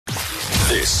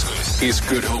This is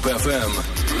Good Hope FM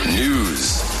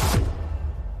News.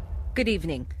 Good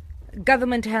evening.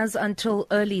 Government has until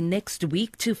early next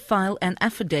week to file an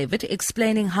affidavit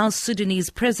explaining how Sudanese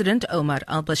President Omar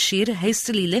Al Bashir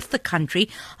hastily left the country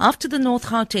after the North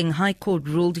Gauteng High Court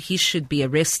ruled he should be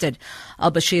arrested.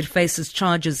 Al Bashir faces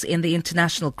charges in the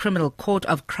International Criminal Court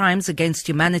of crimes against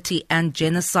humanity and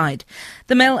genocide.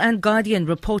 The Mail and Guardian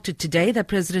reported today that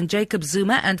President Jacob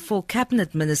Zuma and 4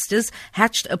 cabinet ministers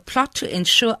hatched a plot to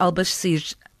ensure Al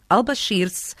Bashir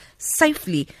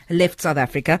safely left South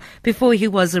Africa before he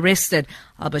was arrested.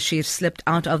 Al Bashir slipped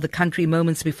out of the country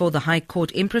moments before the High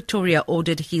Court in Pretoria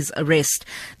ordered his arrest.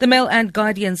 The Mail and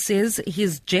Guardian says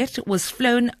his jet was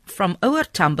flown from OR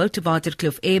Tambo to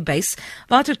Waterkloof Air Base.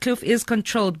 Waterkloof is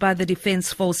controlled by the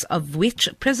Defence Force, of which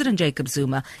President Jacob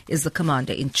Zuma is the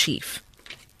Commander-in-Chief.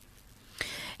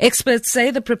 Experts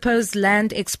say the proposed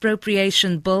land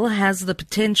expropriation bill has the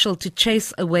potential to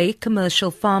chase away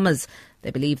commercial farmers. They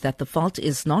believe that the fault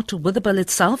is not with the bill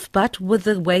itself, but with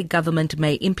the way government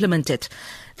may implement it.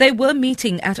 They were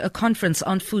meeting at a conference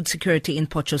on food security in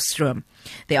Potchefstroom.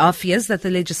 There are fears that the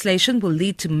legislation will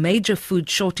lead to major food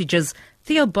shortages.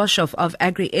 Theo Boshoff of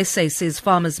Agri-SA says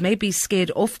farmers may be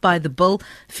scared off by the bill,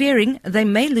 fearing they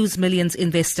may lose millions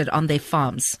invested on their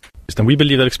farms. And we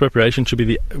believe that expropriation should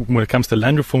be when it comes to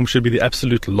land reform, should be the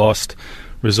absolute last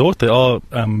resort. There are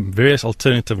various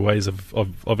alternative ways of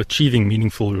achieving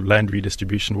meaningful land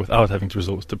redistribution without having to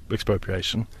resort to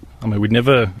expropriation. I mean, we'd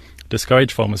never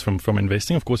discourage farmers from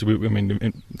investing. Of course, so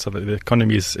the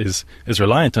economy is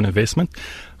reliant on investment.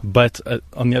 But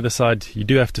on the other side, you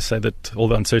do have to say that all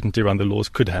the uncertainty around the laws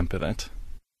could hamper that.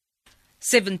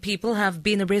 7 people have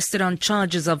been arrested on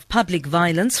charges of public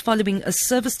violence following a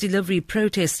service delivery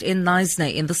protest in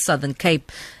Knysna in the Southern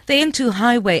Cape. The N2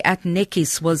 highway at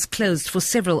Nekis was closed for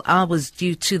several hours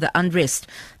due to the unrest.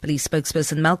 Police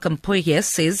spokesperson Malcolm Poye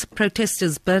says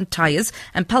protesters burnt tyres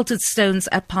and pelted stones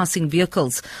at passing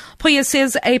vehicles. Poye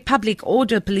says a public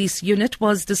order police unit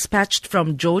was dispatched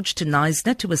from George to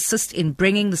Knysna to assist in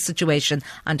bringing the situation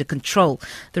under control.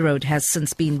 The road has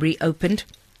since been reopened.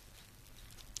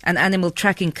 An animal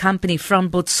tracking company from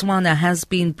Botswana has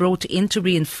been brought in to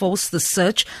reinforce the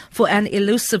search for an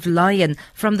elusive lion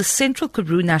from the Central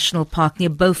Karoo National Park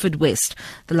near Beaufort West.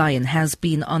 The lion has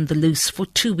been on the loose for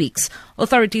 2 weeks.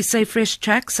 Authorities say fresh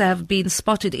tracks have been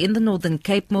spotted in the Northern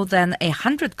Cape more than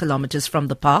 100 kilometers from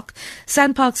the park.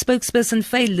 Sandpark spokesperson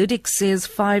Faye Ludick says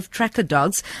 5 tracker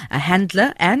dogs, a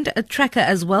handler and a tracker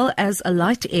as well as a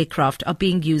light aircraft are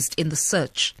being used in the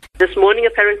search. This morning,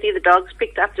 apparently, the dogs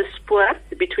picked up the spoor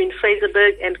between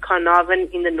Fraserburg and Carnarvon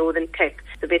in the Northern Cape.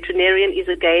 The veterinarian is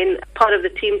again part of the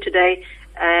team today,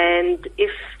 and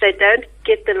if they don't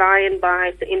get the lion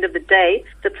by the end of the day,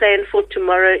 the plan for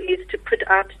tomorrow is to put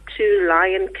out 2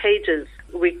 lion cages,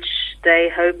 which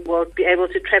they hope will be able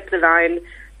to trap the lion.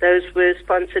 Those were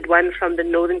sponsored, one from the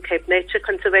Northern Cape Nature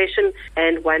Conservation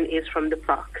and one is from the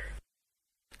park.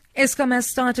 Eskom has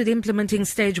started implementing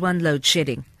Stage 1 load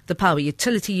shedding. The power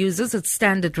utility uses its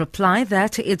standard reply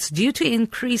that it's due to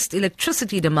increased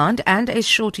electricity demand and a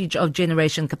shortage of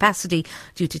generation capacity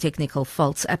due to technical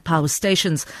faults at power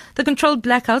stations. The controlled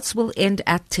blackouts will end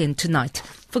at 10 tonight.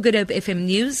 For Good Hope FM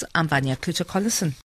News, I'm Vanya Kluter-Collison.